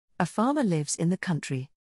A farmer lives in the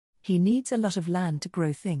country. He needs a lot of land to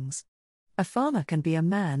grow things. A farmer can be a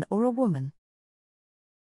man or a woman.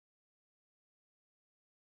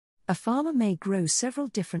 A farmer may grow several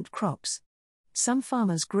different crops. Some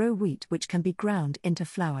farmers grow wheat, which can be ground into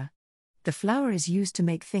flour. The flour is used to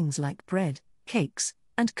make things like bread, cakes,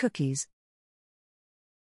 and cookies.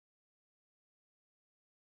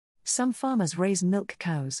 Some farmers raise milk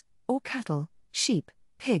cows, or cattle, sheep,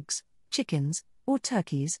 pigs, chickens, or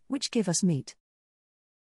turkeys, which give us meat.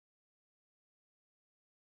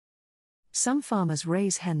 Some farmers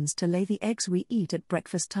raise hens to lay the eggs we eat at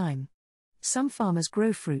breakfast time. Some farmers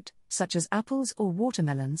grow fruit, such as apples or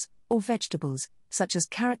watermelons, or vegetables, such as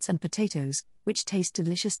carrots and potatoes, which taste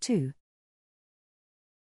delicious too.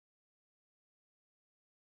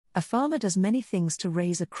 A farmer does many things to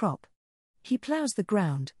raise a crop. He plows the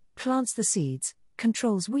ground, plants the seeds,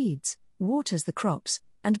 controls weeds, waters the crops,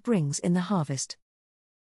 and brings in the harvest.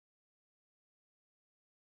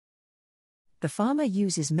 The farmer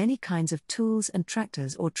uses many kinds of tools and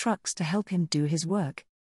tractors or trucks to help him do his work.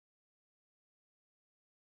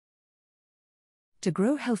 To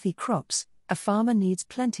grow healthy crops, a farmer needs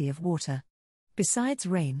plenty of water. Besides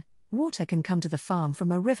rain, water can come to the farm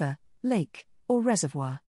from a river, lake, or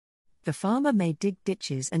reservoir. The farmer may dig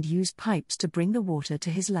ditches and use pipes to bring the water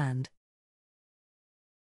to his land.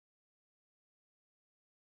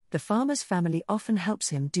 The farmer's family often helps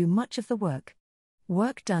him do much of the work.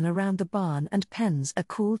 Work done around the barn and pens are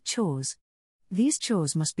called chores. These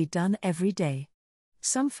chores must be done every day.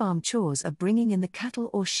 Some farm chores are bringing in the cattle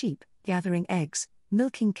or sheep, gathering eggs,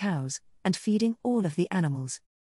 milking cows, and feeding all of the animals.